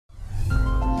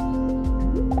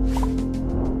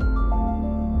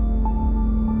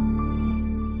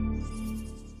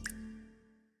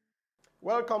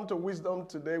Welcome to Wisdom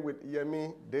Today with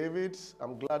Yemi Davids.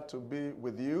 I'm glad to be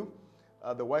with you.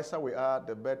 The wiser we are,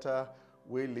 the better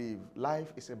we live.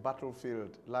 Life is a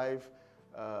battlefield. Life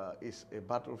is a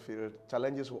battlefield.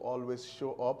 Challenges will always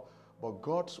show up, but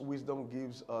God's wisdom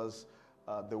gives us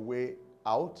the way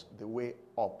out, the way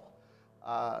up.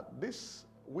 This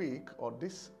week or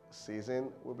this season,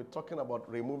 we'll be talking about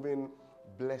removing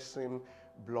blessing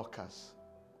blockers.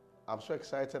 I'm so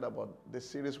excited about this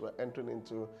series we're entering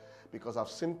into because I've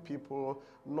seen people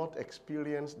not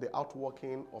experience the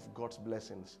outworking of God's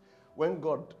blessings. When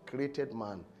God created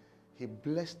man, he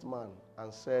blessed man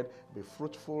and said, be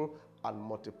fruitful and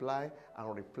multiply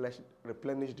and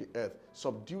replenish the earth.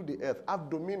 Subdue the earth, have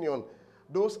dominion.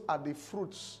 Those are the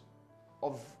fruits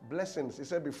of blessings. He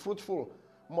said, be fruitful,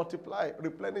 multiply,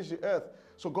 replenish the earth.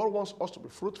 So God wants us to be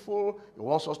fruitful. He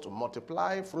wants us to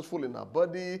multiply, fruitful in our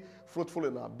body, fruitful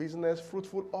in our business,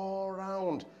 fruitful all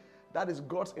around. That is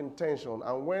God's intention.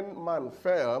 And when man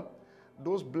fell,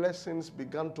 those blessings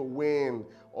began to wane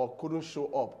or couldn't show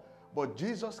up. But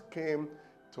Jesus came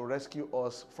to rescue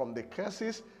us from the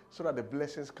curses so that the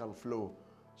blessings can flow.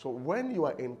 So when you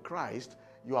are in Christ,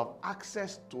 you have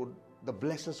access to the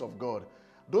blessings of God.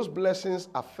 Those blessings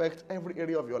affect every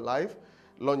area of your life: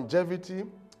 longevity,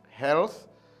 health,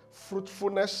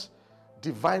 fruitfulness,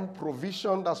 divine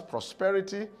provision, that's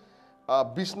prosperity,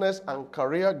 business and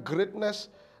career greatness,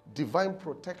 divine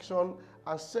protection,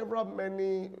 and several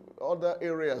many other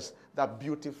areas that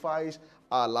beautifies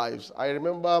our lives. I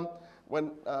remember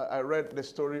when I read the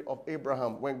story of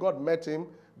Abraham. When God met him,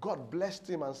 God blessed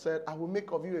him and said, I will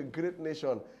make of you a great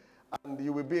nation and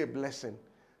you will be a blessing.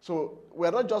 So we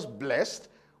are not just blessed,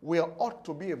 we ought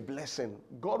to be a blessing.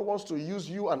 God wants to use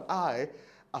you and I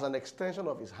as an extension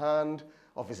of his hand,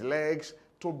 of his legs,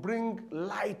 to bring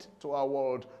light to our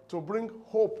world, to bring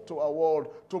hope to our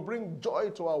world, to bring joy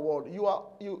to our world.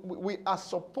 We are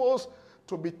supposed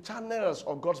to be channels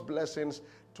of God's blessings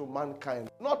to mankind,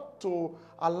 not to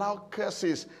allow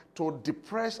curses to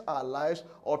depress our lives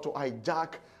or to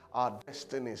hijack our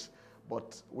destinies.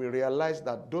 But we realize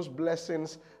that those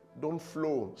blessings don't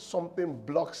flow. Something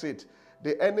blocks it.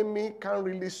 The enemy can't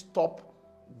really stop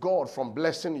God from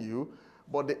blessing you,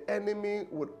 but the enemy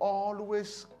would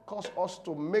always cause us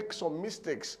to make some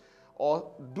mistakes or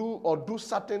do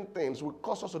certain things, will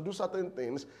cause us to do certain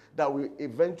things that will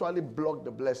eventually block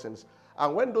the blessings.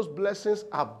 And when those blessings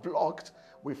are blocked,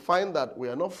 we find that we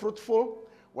are not fruitful,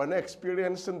 we're not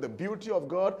experiencing the beauty of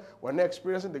God, we're not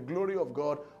experiencing the glory of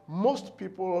God. Most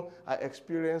people are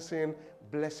experiencing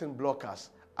blessing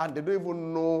blockers, and they don't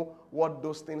even know what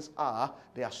those things are.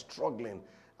 They are struggling.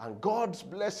 And God's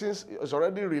blessings is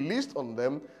already released on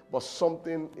them, but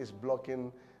something is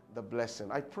blocking the blessing.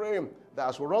 I pray that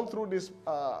as we run through this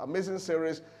amazing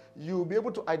series, you'll be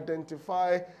able to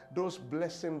identify those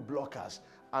blessing blockers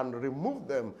and remove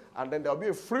them. And then there'll be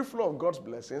a free flow of God's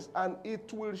blessings, and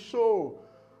it will show.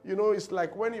 You know, it's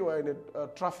like when you are in a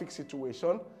traffic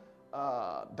situation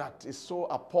that is so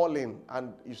appalling,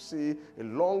 and you see a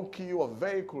long queue of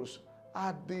vehicles.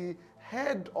 At the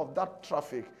head of that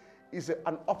traffic is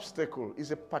an obstacle,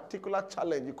 is a particular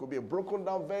challenge. It could be a broken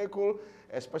down vehicle,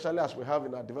 especially as we have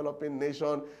in our developing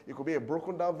nation. It could be a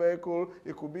broken down vehicle,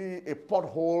 it could be a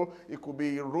pothole, it could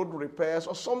be road repairs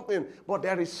or something. But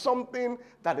there is something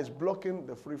that is blocking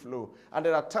the free flow. And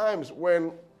there are times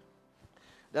when,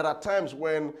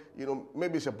 you know,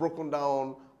 maybe it's a broken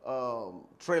down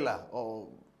trailer or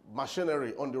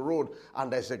machinery on the road,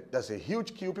 and there's a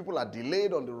huge queue. People are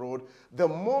delayed on the road. The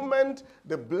moment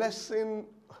the blessing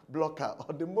blocker,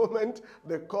 or the moment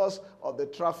the cause of the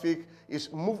traffic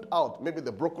is moved out, maybe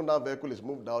the broken down vehicle is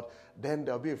moved out, then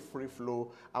there'll be a free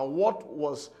flow. And what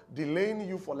was delaying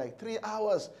you for like 3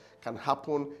 hours can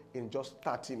happen in just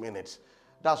 30 minutes.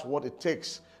 That's what it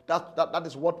takes. That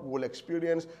is what we'll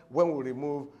experience when we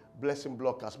remove blessing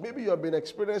blockers. Maybe you have been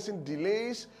experiencing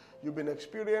delays, you've been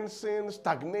experiencing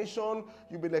stagnation,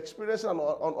 you've been experiencing an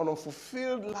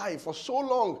unfulfilled life for so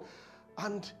long,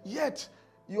 and yet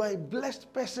you are a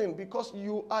blessed person because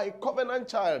you are a covenant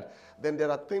child. Then there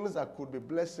are things that could be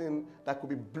blessing, that could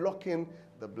be blocking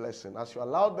the blessing. As you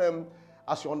allow them,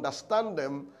 as you understand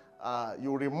them,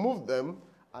 you remove them,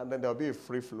 and then there'll be a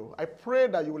free flow. I pray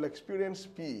that you will experience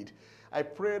speed. I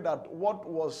pray that what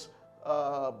was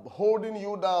holding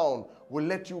you down will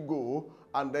let you go,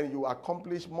 and then you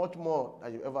accomplish much more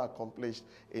than you ever accomplished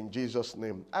in Jesus'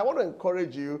 name. I want to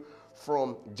encourage you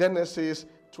from Genesis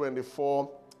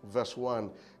 24, verse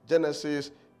 1.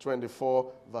 Genesis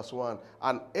 24, verse 1.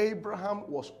 And Abraham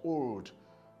was old.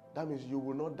 That means you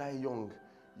will not die young.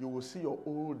 you will see your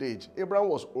old age. Abraham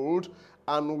was old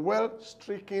and well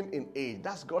stricken in age.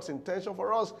 That's God's intention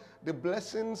for us. The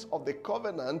blessings of the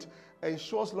covenant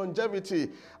ensures longevity.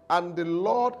 And the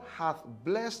Lord hath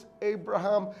blessed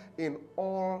Abraham in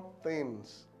all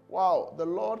things. Wow, the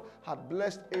Lord had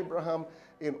blessed Abraham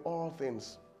in all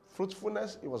things.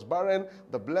 Fruitfulness, he was barren.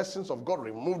 The blessings of God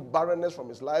removed barrenness from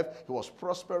his life. He was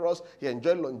prosperous. He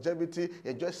enjoyed longevity. He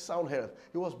enjoyed sound health.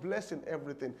 He was blessed in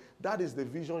everything. That is the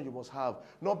vision you must have.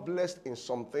 Not blessed in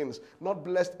some things, not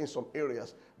blessed in some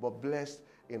areas, but blessed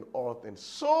in all things.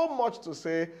 So much to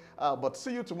say, but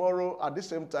see you tomorrow at the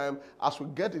same time as we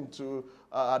get into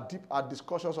our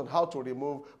discussions on how to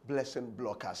remove blessing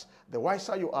blockers. The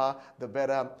wiser you are, the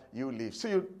better you live.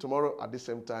 See you tomorrow at the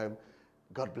same time.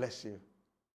 God bless you.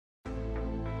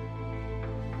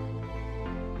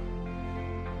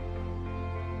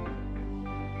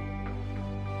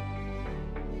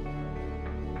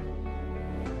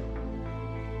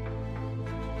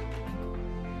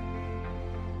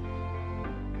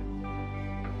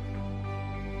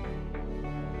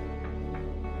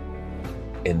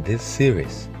 In this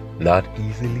series, Not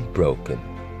Easily Broken,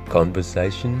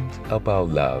 conversations about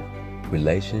love,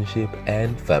 relationship,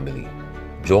 and family,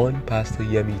 join Pastor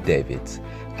Yemi Davids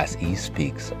as he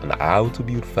speaks on how to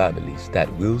build families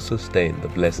that will sustain the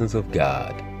blessings of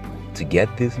God. To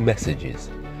get these messages,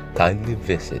 kindly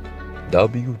visit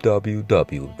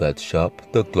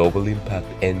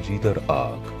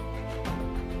www.shoptheglobalImpactNG.org